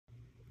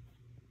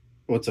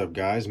What's up,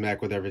 guys?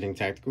 Mac with Everything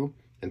Tactical,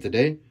 and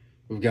today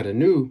we've got a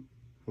new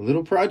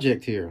little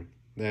project here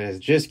that has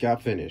just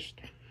got finished.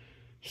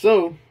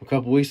 So a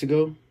couple weeks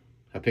ago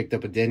I picked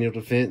up a Daniel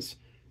Defense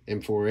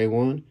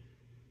M4A1,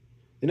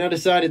 and I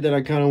decided that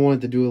I kind of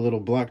wanted to do a little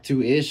Block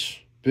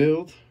 2-ish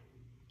build.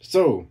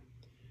 So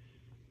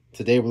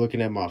today we're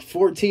looking at my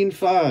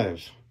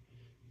 14.5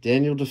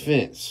 Daniel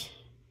Defense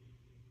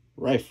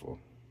rifle.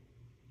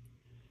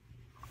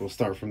 We'll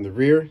start from the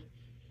rear.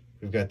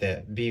 We've got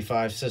that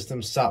B5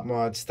 system SOP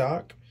mod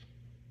stock,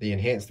 the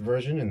enhanced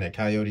version in that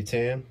coyote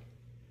tan.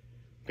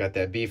 We've got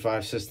that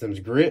B5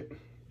 systems grip.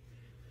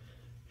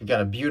 We've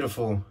got a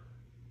beautiful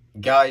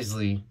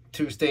Geisley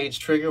 2-stage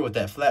trigger with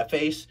that flat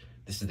face.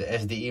 This is the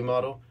SDE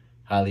model.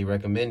 Highly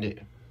recommend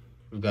it.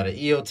 We've got an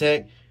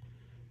EOTech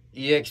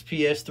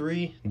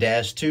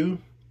EXPS3-2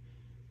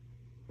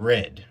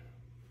 red.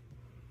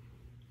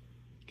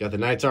 Got the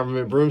Knights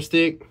Armament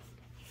broomstick.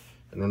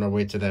 And on our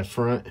way to that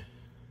front,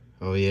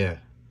 oh yeah,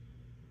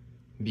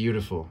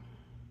 beautiful.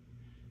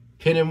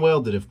 Pin and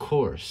welded, of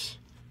course.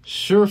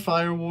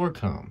 Surefire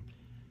Warcom,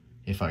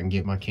 if I can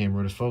get my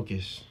camera to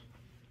focus.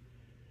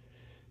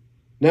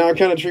 Now I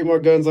kind of treat my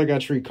guns like I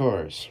treat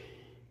cars.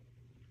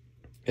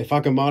 If I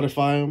can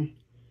modify them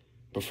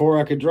before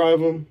I could drive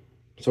them,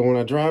 so when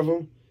I drive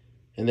them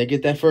and they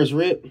get that first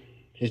rip,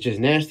 it's just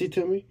nasty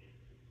to me,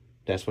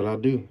 that's what I'll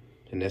do.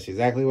 And that's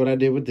exactly what I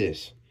did with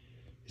this.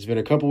 It's been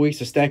a couple weeks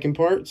of stacking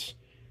parts,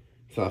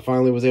 so I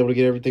finally was able to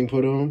get everything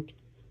put on.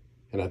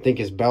 And I think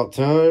it's about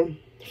time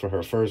for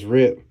her first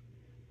rip.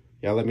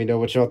 Y'all let me know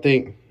what y'all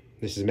think.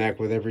 This is Mac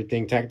with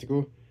Everything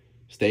Tactical.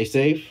 Stay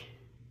safe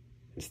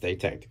and stay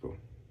tactical.